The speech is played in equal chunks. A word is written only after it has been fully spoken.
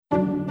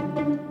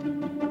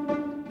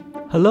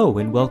Hello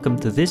and welcome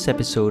to this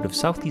episode of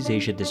Southeast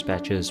Asia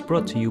Dispatches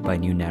brought to you by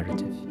New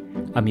Narrative.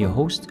 I'm your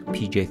host,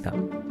 PJ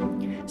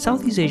Thum.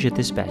 Southeast Asia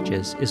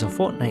Dispatches is a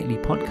fortnightly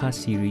podcast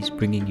series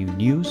bringing you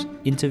news,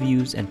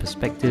 interviews, and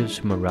perspectives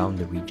from around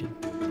the region.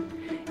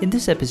 In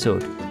this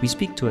episode, we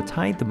speak to a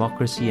Thai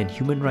democracy and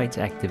human rights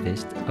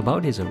activist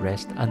about his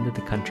arrest under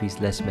the country's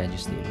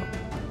lèse-majesté law.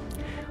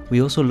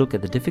 We also look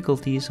at the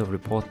difficulties of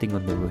reporting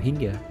on the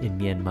Rohingya in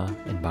Myanmar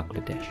and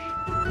Bangladesh.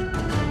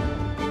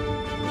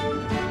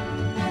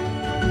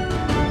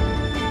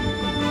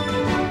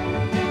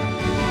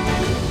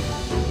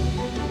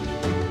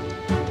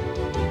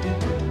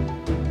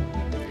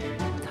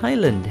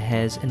 Thailand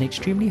has an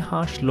extremely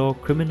harsh law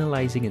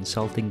criminalizing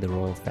insulting the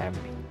royal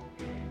family.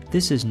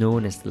 This is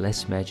known as the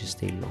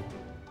lèse-majesté law.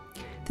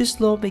 This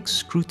law makes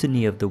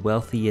scrutiny of the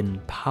wealthy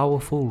and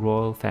powerful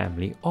royal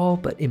family all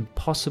but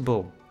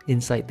impossible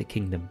inside the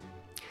kingdom.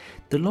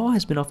 The law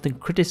has been often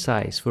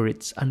criticized for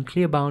its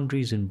unclear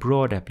boundaries and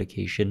broad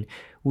application,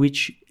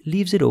 which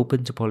leaves it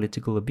open to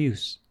political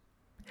abuse.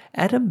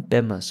 Adam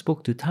Bemmer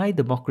spoke to Thai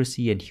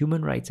democracy and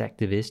human rights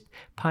activist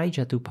Pai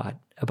Jatupat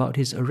about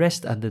his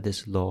arrest under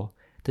this law,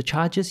 the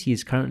charges he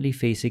is currently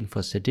facing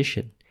for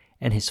sedition,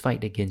 and his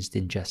fight against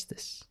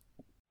injustice.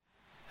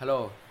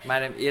 Hello, my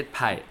name is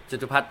Pai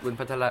Jatupat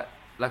Bunpatala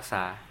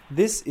Laksa.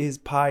 This is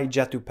Pai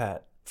Jatupat,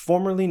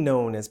 formerly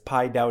known as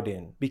Pai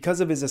Dowdin, because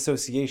of his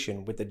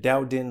association with the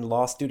Dowdin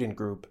Law Student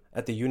Group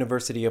at the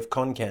University of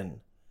Khon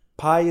Kaen.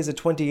 Pai is a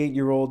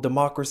 28-year-old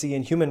democracy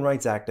and human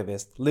rights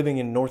activist living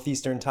in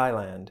northeastern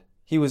Thailand.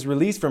 He was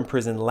released from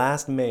prison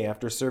last May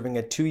after serving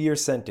a 2-year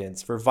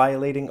sentence for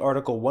violating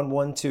Article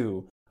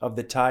 112 of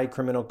the Thai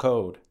Criminal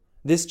Code.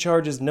 This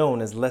charge is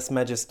known as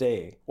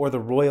lèse-majesté, or the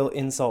Royal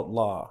Insult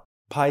Law.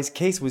 Pai's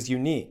case was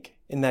unique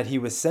in that he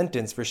was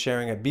sentenced for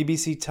sharing a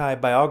BBC Thai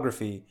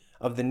biography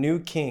of the new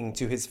king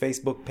to his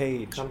Facebook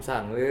page.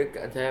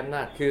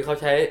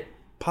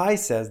 Pai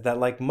says that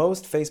like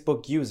most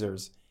Facebook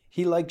users,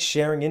 he likes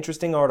sharing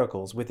interesting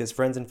articles with his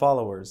friends and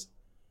followers.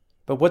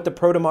 But what the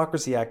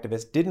pro-democracy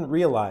activist didn't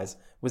realize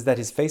was that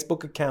his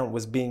Facebook account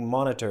was being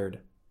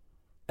monitored.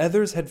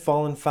 Others had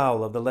fallen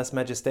foul of the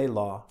lèse-majesté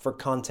law for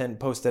content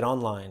posted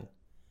online.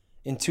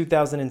 In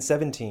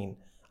 2017,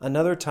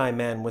 another Thai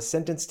man was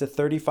sentenced to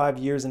 35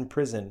 years in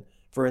prison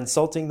for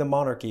insulting the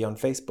monarchy on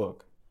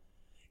Facebook.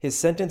 His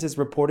sentence is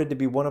reported to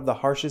be one of the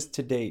harshest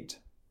to date.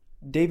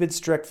 David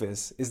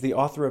Strekvis is the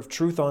author of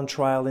Truth on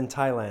Trial in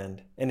Thailand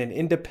and an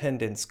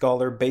independent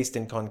scholar based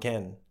in Khon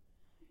Kaen.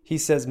 He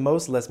says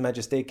most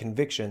lèse-majesté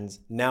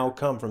convictions now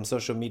come from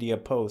social media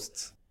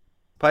posts.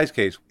 Pai's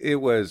case, it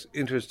was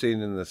interesting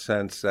in the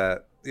sense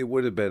that it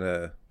would have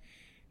been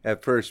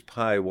at first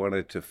Pai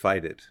wanted to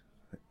fight it.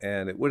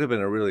 And it would have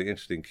been a really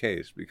interesting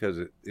case because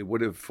it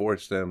would have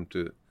forced them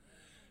to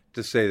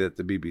say that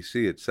the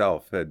BBC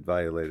itself had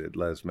violated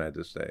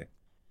lèse-majesté.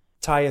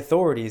 Thai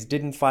authorities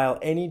didn't file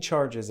any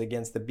charges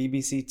against the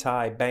BBC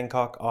Thai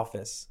Bangkok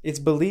office. It's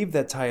believed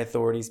that Thai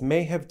authorities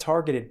may have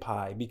targeted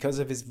Pai because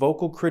of his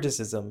vocal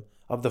criticism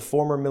of the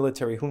former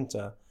military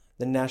junta,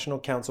 the National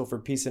Council for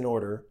Peace and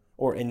Order,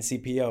 or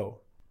NCPO.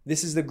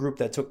 This is the group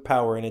that took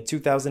power in a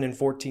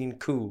 2014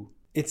 coup.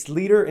 Its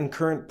leader and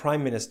current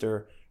Prime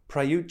Minister,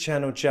 Prayut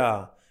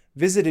Chan-o-cha,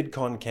 visited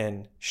Khon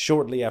Kaen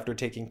shortly after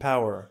taking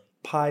power.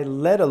 Pai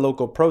led a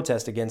local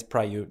protest against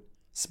Prayut,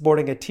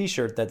 sporting a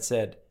t-shirt that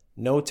said,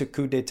 "No to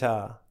coup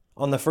d'etat."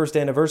 On the first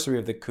anniversary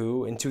of the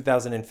coup in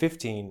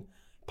 2015,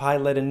 Pai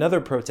led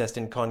another protest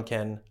in Khon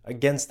Kaen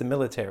against the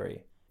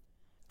military.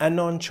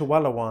 Anon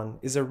Chawalawan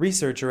is a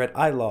researcher at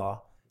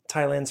iLaw,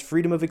 Thailand's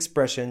Freedom of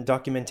Expression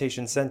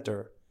Documentation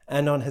Center.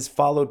 Anon has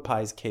followed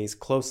Pai's case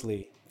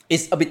closely.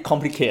 It's a bit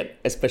complicated,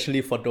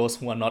 especially for those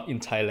who are not in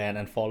Thailand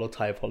and follow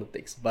Thai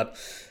politics. But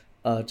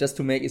just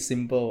to make it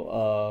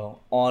simple,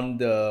 on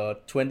the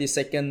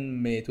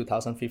 22nd May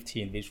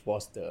 2015, which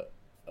was the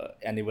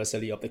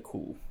anniversary of the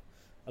coup,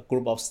 a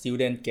group of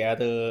students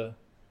gathered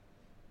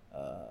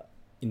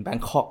in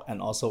Bangkok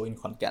and also in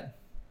Khon Kaen.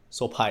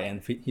 So Pai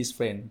and his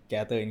friend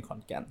gathered in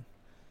Khon Kaen,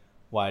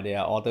 while there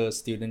are other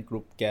student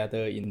group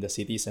gathered in the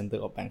city center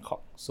of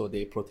Bangkok. So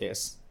they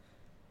protest.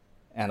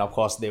 And of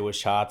course, they were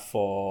charged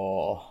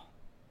for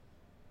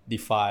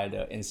defy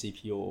the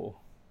NCPO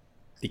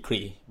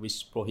decree,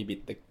 which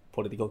prohibit the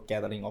political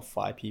gathering of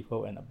 5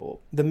 people and above.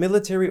 The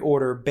military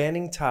order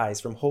banning Thais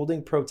from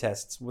holding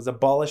protests was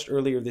abolished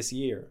earlier this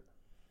year.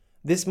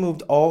 This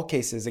moved all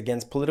cases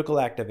against political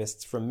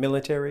activists from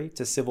military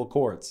to civil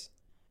courts.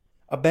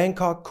 A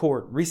Bangkok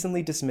court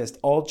recently dismissed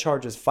all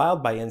charges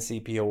filed by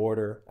NCPO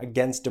order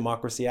against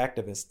democracy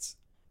activists.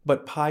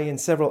 But Pai and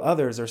several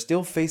others are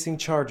still facing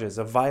charges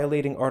of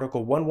violating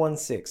Article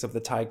 116 of the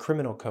Thai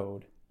Criminal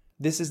Code.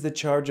 This is the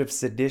charge of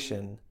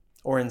sedition,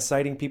 or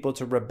inciting people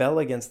to rebel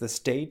against the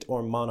state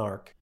or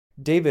monarch.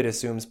 David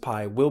assumes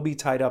Pai will be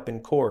tied up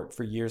in court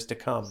for years to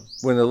come.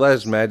 When the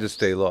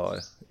lèse-majesté law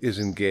is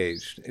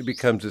engaged, it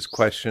becomes this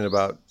question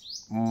about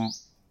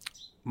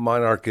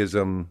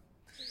monarchism,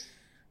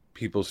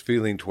 people's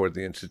feeling toward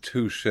the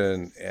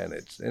institution, and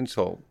its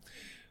insult.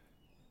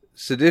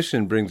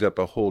 Sedition brings up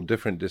a whole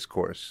different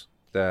discourse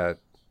that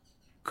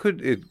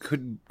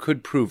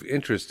could prove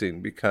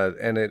interesting because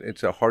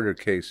it's a harder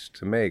case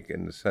to make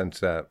in the sense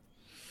that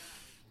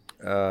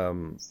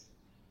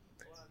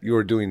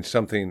you're doing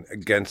something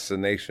against the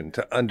nation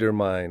to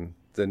undermine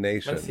the มัน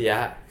nation. เสีย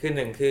คือห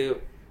นึ่งคือ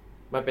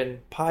มันเป็น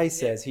Pai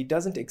says he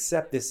doesn't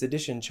accept this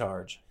sedition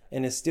charge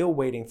and is still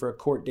waiting for a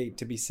court date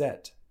to be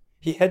set.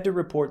 He had to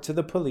report to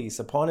the police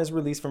upon his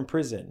release from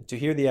prison to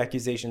hear the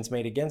accusations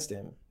made against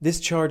him. This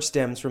charge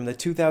stems from the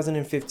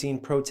 2015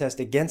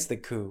 protest against the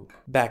coup.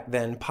 Back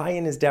then, Pai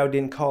and his Dao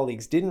Din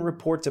colleagues didn't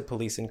report to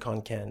police in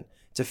Khon Kaen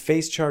to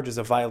face charges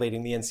of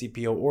violating the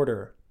NCPO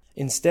order.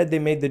 Instead, they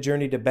made the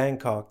journey to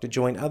Bangkok to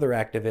join other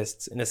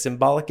activists in a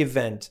symbolic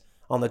event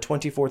on the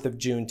 24th of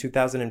June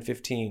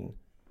 2015.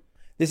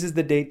 This is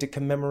the date to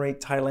commemorate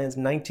Thailand's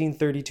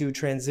 1932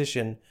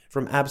 transition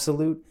from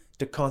absolute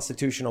to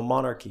constitutional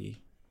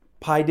monarchy.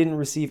 Pai didn't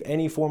receive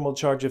any formal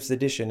charge of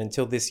sedition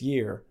until this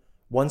year,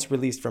 once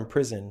released from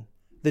prison.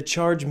 The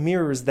charge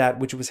mirrors that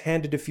which was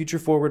handed to Future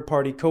Forward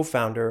Party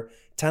co-founder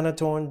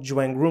Thanathorn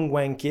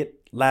Juangroongruangkit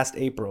last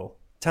April.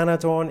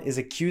 Thanathorn is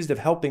accused of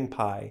helping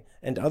Pai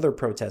and other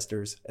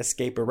protesters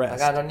escape อา arrest.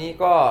 การตอนนี้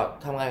ก็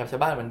ทำงานกับชา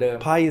วบ้านเหมือนเดิม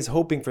Pai is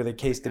hoping for the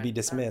case to be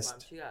dismissed.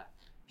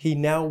 He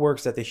now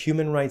works at the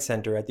Human Rights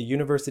Center at the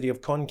University of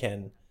Khon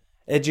Kaen,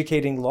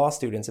 educating law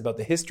students about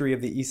the history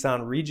of the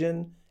Isan region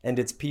and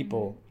its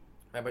people.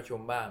 ไปประชุม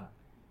บ้าง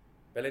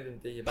ไปเล่นดน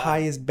ตรีบ้าง Pai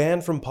is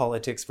banned from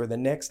politics for the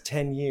next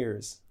 10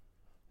 years.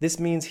 This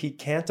means he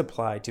can't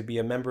apply to be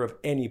a member of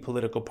any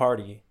political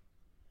party.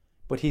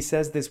 But he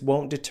says this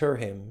won't deter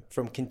him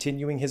from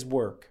continuing his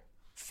work,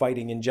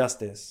 fighting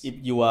injustice. If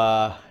you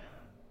are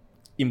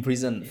in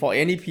prison for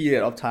any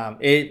period of time,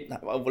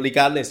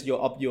 regardless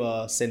of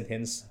your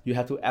sentence, you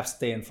have to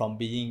abstain from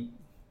being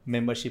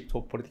membership to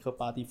a political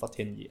party for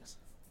 10 years.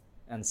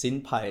 And since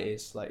Pai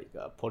is like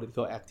a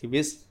political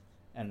activist,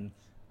 and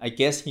I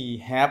guess he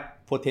have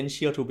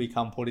potential to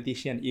become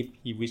politician if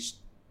he wished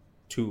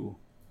to,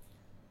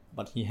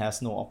 but he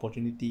has no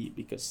opportunity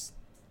because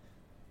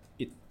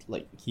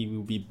he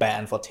will be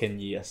banned for 10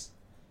 years.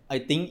 I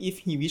think if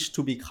he wished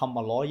to become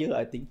a lawyer,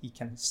 I think he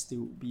can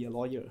still be a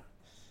lawyer.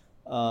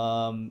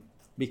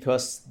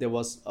 Because there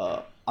was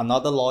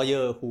another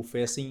lawyer who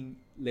facing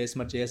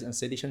lèse-majesté and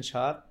sedition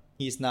charge.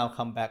 He's now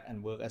come back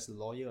and work as a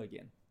lawyer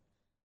again.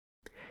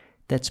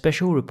 That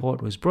special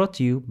report was brought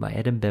to you by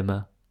Adam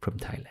Bema from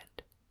Thailand.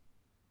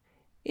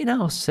 In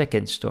our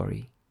second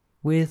story,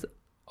 with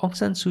Aung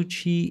San Suu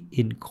Kyi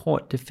in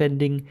court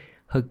defending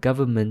her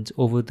government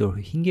over the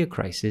Rohingya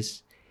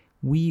crisis,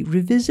 we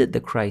revisit the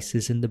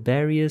crisis and the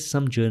barriers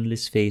some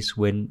journalists face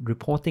when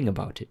reporting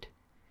about it.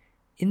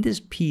 In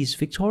this piece,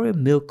 Victoria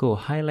Milko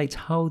highlights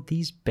how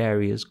these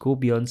barriers go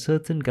beyond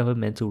certain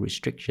governmental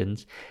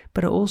restrictions,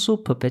 but are also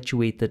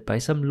perpetuated by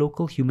some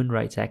local human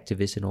rights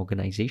activists and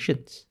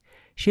organizations.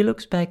 She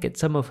looks back at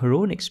some of her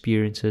own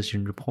experiences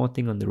in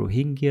reporting on the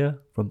Rohingya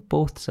from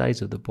both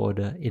sides of the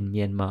border in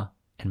Myanmar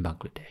and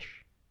Bangladesh.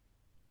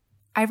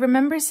 I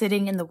remember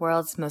sitting in the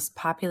world's most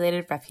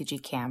populated refugee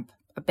camp,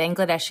 a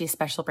Bangladeshi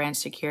special branch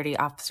security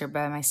officer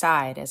by my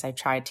side as I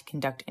tried to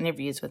conduct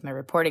interviews with my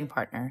reporting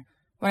partner,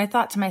 when I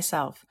thought to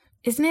myself,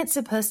 isn't it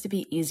supposed to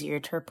be easier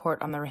to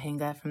report on the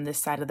Rohingya from this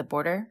side of the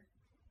border?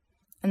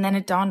 And then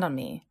it dawned on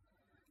me.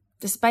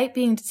 Despite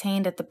being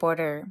detained at the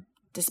border,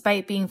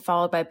 despite being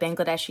followed by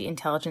Bangladeshi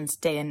intelligence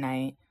day and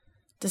night,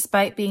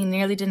 despite being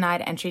nearly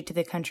denied entry to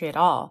the country at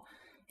all,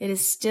 it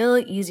is still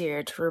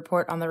easier to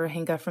report on the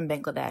Rohingya from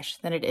Bangladesh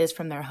than it is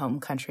from their home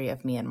country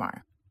of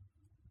Myanmar.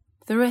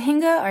 The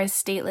Rohingya are a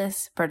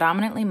stateless,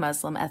 predominantly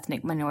Muslim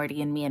ethnic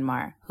minority in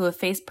Myanmar who have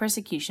faced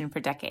persecution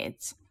for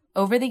decades.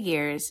 Over the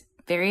years,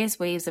 various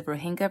waves of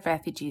Rohingya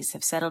refugees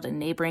have settled in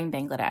neighboring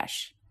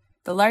Bangladesh.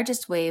 The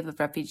largest wave of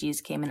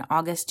refugees came in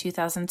August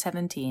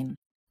 2017,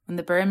 when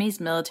the Burmese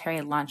military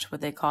launched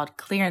what they called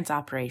clearance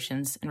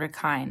operations in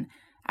Rakhine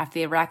after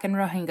the Arakan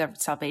Rohingya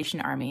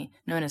Salvation Army,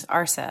 known as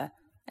ARSA,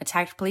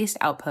 attacked police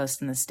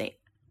outposts in the state.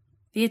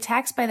 The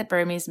attacks by the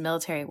Burmese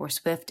military were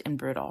swift and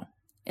brutal.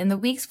 In the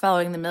weeks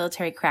following the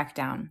military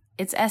crackdown,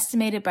 it's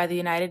estimated by the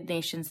United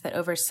Nations that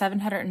over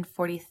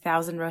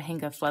 740,000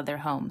 Rohingya fled their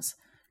homes,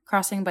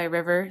 crossing by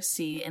river,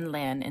 sea, and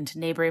land into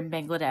neighboring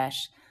Bangladesh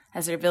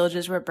as their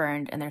villages were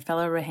burned and their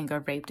fellow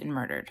Rohingya raped and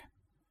murdered.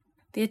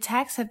 The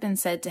attacks have been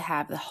said to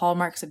have the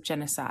hallmarks of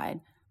genocide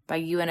by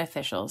UN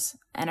officials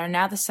and are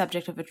now the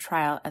subject of a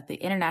trial at the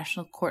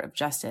International Court of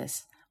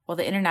Justice, while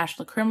the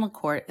International Criminal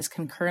Court is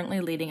concurrently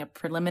leading a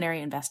preliminary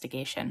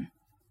investigation.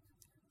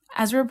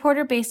 As a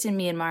reporter based in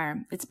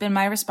Myanmar, it's been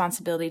my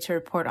responsibility to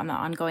report on the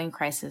ongoing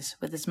crisis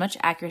with as much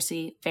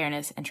accuracy,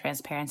 fairness, and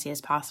transparency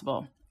as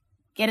possible.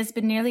 Yet it's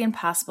been nearly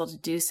impossible to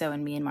do so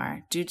in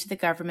Myanmar due to the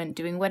government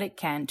doing what it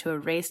can to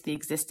erase the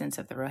existence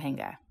of the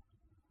Rohingya.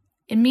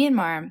 In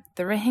Myanmar,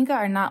 the Rohingya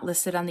are not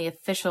listed on the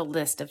official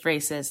list of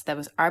races that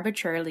was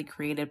arbitrarily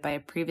created by a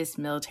previous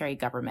military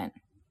government.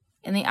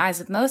 In the eyes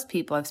of most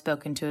people I've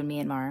spoken to in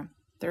Myanmar,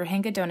 the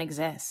Rohingya don't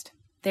exist.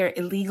 They're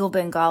illegal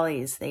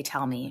Bengalis, they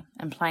tell me,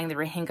 implying the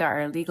Rohingya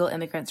are illegal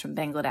immigrants from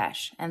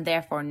Bangladesh and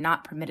therefore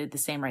not permitted the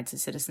same rights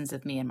as citizens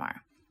of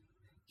Myanmar.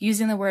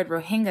 Using the word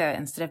Rohingya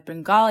instead of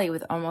Bengali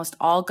with almost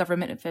all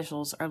government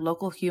officials or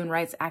local human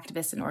rights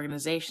activists and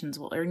organizations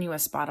will earn you a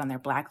spot on their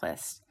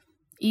blacklist.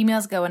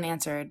 Emails go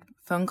unanswered,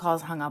 phone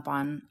calls hung up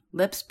on,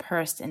 lips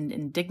pursed, and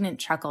indignant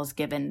chuckles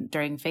given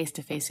during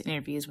face-to-face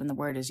interviews when the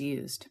word is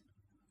used.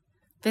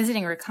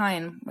 Visiting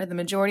Rakhine, where the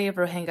majority of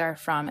Rohingya are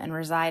from and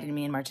reside in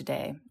Myanmar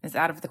today, is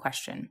out of the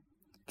question.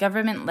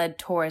 Government-led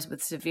tours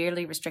with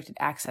severely restricted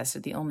access are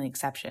the only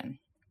exception.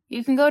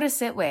 You can go to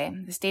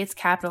Sittwe, the state's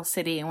capital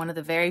city and one of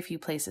the very few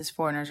places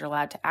foreigners are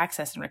allowed to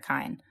access in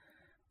Rakhine.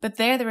 But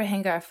there the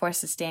Rohingya are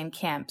forced to stay in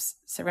camps,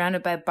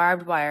 surrounded by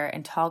barbed wire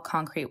and tall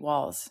concrete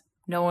walls.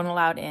 No one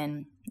allowed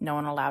in, no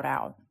one allowed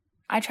out.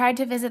 I tried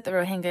to visit the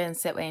Rohingya in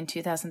Sittwe in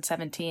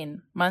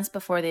 2017, months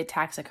before the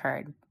attacks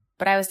occurred,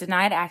 but I was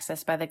denied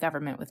access by the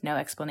government with no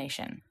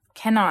explanation.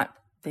 "Cannot,"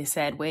 they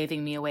said,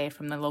 waving me away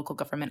from the local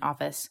government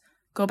office.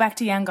 "Go back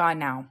to Yangon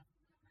now."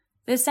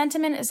 This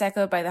sentiment is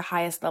echoed by the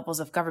highest levels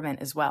of government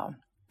as well.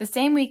 The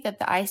same week that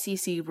the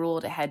ICC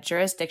ruled it had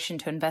jurisdiction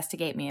to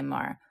investigate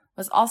Myanmar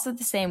was also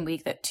the same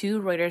week that 2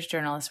 Reuters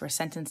journalists were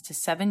sentenced to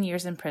 7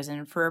 years in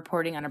prison for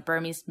reporting on a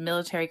Burmese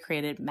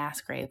military-created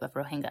mass grave of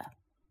Rohingya.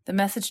 The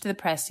message to the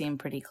press seemed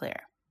pretty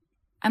clear.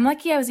 I'm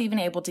lucky I was even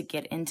able to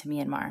get into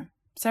Myanmar.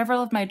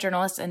 Several of my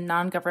journalist and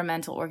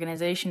non-governmental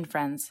organization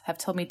friends have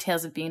told me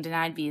tales of being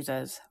denied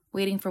visas,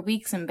 waiting for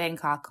weeks in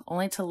Bangkok,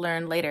 only to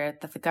learn later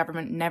that the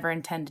government never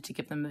intended to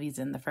give them a visa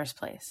in the first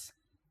place.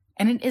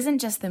 And it isn't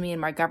just the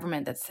Myanmar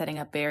government that's setting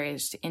up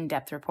barriers to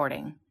in-depth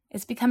reporting.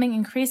 It's becoming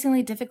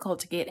increasingly difficult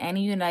to get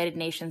any United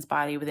Nations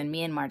body within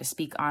Myanmar to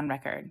speak on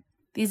record.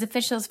 These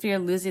officials fear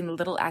losing the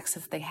little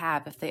access they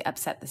have if they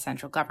upset the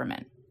central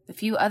government. The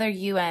few other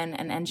UN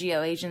and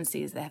NGO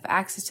agencies that have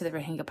access to the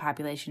Rohingya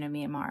population in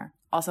Myanmar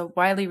also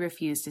widely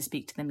refuse to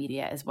speak to the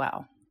media as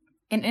well.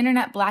 An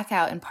internet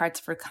blackout in parts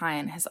of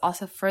Rakhine has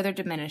also further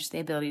diminished the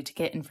ability to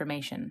get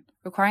information,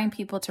 requiring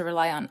people to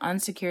rely on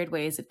unsecured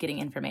ways of getting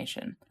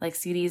information, like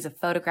CDs of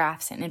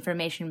photographs and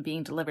information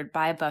being delivered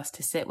by bus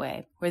to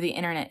Sittwe, where the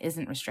internet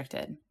isn't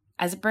restricted.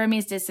 As a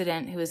Burmese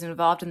dissident who was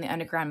involved in the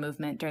underground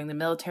movement during the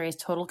military's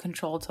total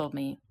control told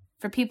me,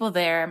 for people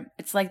there,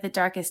 it's like the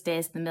darkest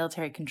days of the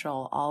military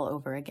control all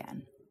over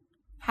again.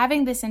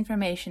 Having this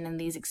information and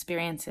these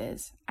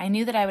experiences, I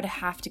knew that I would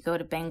have to go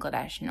to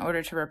Bangladesh in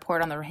order to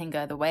report on the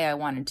Rohingya the way I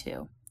wanted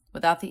to,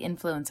 without the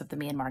influence of the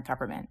Myanmar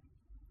government.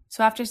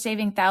 So after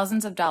saving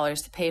thousands of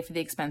dollars to pay for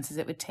the expenses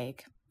it would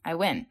take, I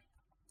went.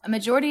 A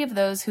majority of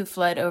those who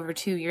fled over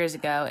 2 years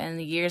ago and in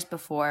the years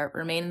before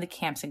remain in the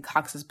camps in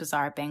Cox's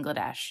Bazar,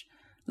 Bangladesh,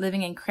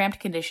 living in cramped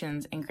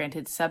conditions and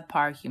granted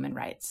subpar human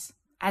rights.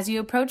 As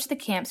you approach the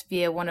camps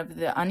via one of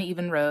the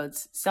uneven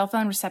roads, cell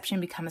phone reception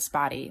becomes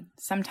spotty,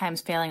 sometimes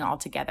failing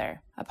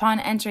altogether. Upon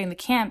entering the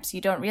camps,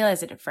 you don't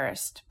realize it at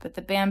first, but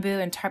the bamboo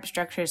and tarp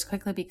structures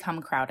quickly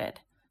become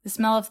crowded. The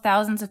smell of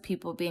thousands of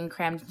people being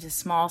crammed into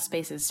small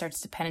spaces starts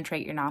to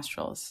penetrate your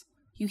nostrils.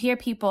 You hear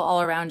people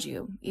all around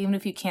you, even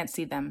if you can't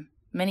see them,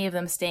 many of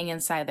them staying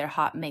inside their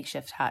hot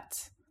makeshift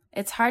huts.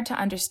 It's hard to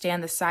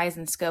understand the size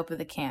and scope of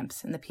the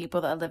camps and the people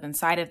that live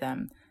inside of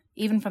them,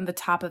 even from the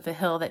top of a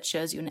hill that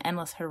shows you an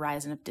endless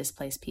horizon of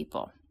displaced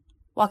people.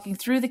 Walking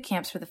through the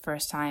camps for the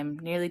first time,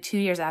 nearly 2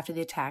 years after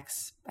the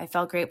attacks, I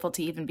felt grateful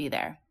to even be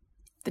there.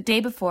 The day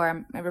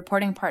before, my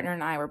reporting partner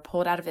and I were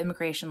pulled out of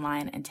immigration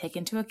line and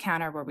taken to a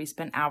counter where we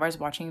spent hours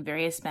watching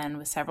various men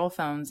with several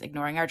phones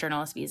ignoring our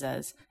journalist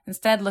visas,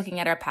 instead looking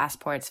at our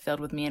passports filled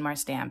with Myanmar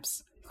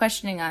stamps,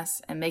 questioning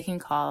us and making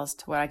calls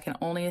to what I can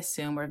only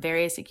assume were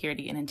various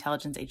security and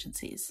intelligence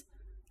agencies.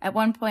 At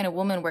one point, a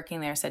woman working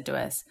there said to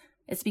us,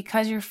 "It's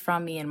because you're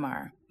from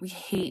Myanmar. We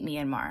hate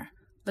Myanmar.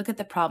 Look at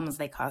the problems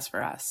they cause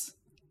for us."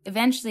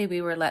 Eventually,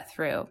 we were let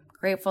through,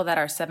 grateful that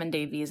our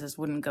 7-day visas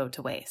wouldn't go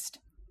to waste.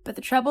 But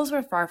the troubles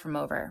were far from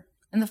over.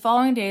 In the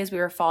following days, we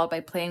were followed by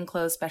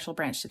plainclothes special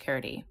branch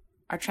security.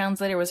 Our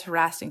translator was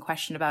harassed and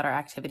questioned about our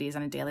activities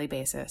on a daily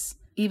basis,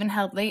 even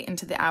held late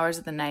into the hours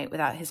of the night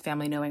without his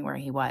family knowing where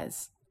he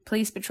was.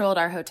 Police patrolled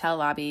our hotel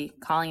lobby,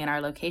 calling in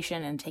our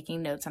location and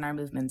taking notes on our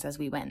movements as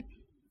we went.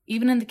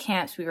 Even in the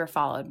camps, we were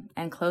followed,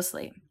 and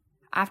closely.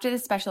 After the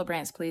special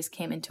branch police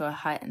came into a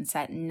hut and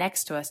sat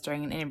next to us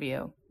during an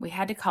interview, we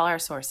had to call our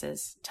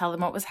sources, tell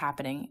them what was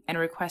happening, and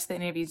request the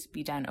interviews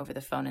be done over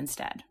the phone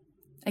instead.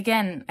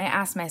 Again, I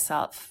asked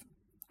myself,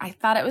 I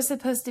thought it was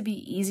supposed to be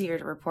easier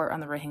to report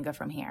on the Rohingya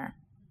from here.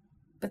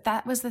 But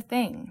that was the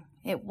thing.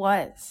 It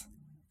was.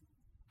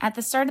 At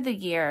the start of the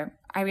year,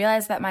 I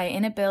realized that my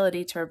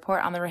inability to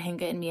report on the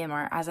Rohingya in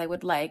Myanmar as I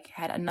would like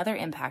had another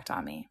impact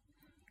on me.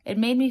 It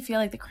made me feel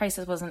like the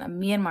crisis wasn't a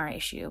Myanmar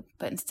issue,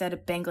 but instead a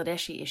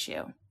Bangladeshi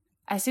issue.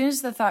 As soon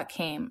as the thought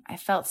came, I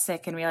felt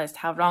sick and realized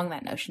how wrong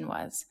that notion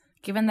was,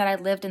 given that I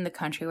lived in the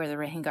country where the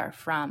Rohingya are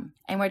from,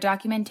 and where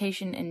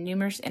documentation in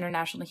numerous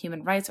international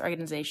human rights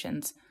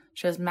organizations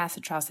shows mass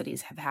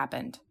atrocities have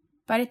happened.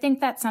 But I think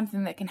that's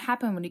something that can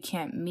happen when you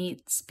can't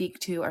meet, speak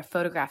to, or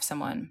photograph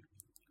someone.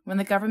 When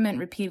the government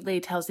repeatedly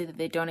tells you that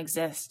they don't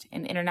exist,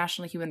 and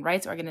international human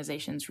rights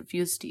organizations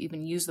refuse to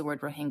even use the word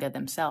Rohingya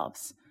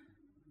themselves,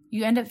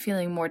 you end up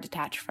feeling more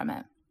detached from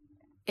it.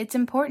 It's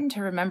important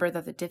to remember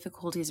that the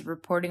difficulties of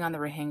reporting on the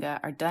Rohingya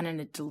are done in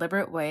a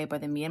deliberate way by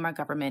the Myanmar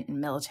government and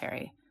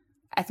military.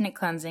 Ethnic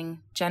cleansing,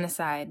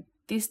 genocide,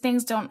 these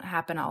things don't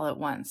happen all at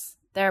once.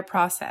 They're a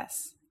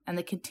process, and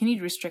the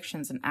continued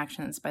restrictions and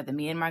actions by the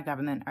Myanmar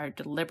government are a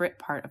deliberate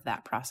part of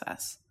that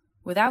process.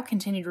 Without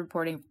continued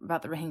reporting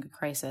about the Rohingya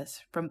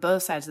crisis from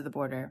both sides of the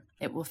border,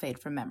 it will fade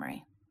from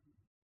memory.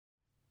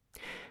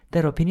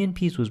 That opinion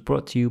piece was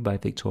brought to you by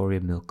Victoria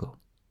Milko.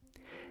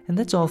 And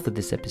that's all for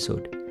this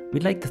episode.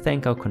 We'd like to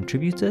thank our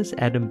contributors,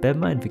 Adam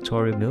Bemma and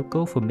Victoria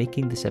Milko, for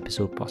making this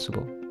episode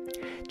possible.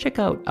 Check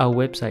out our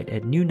website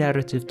at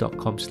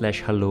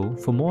newnarrative.com/hello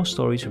for more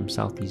stories from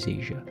Southeast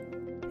Asia.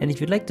 And if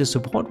you'd like to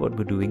support what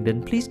we're doing,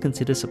 then please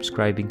consider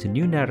subscribing to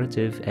New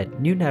Narrative at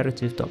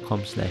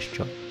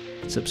newnarrative.com/join.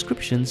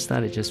 Subscriptions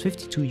start at just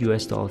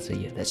 $52 a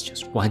year. That's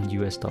just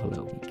 $1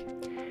 a week.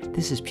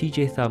 This is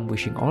PJ Thumb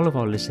wishing all of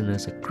our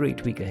listeners a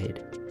great week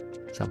ahead.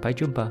 Sampai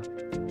jumpa.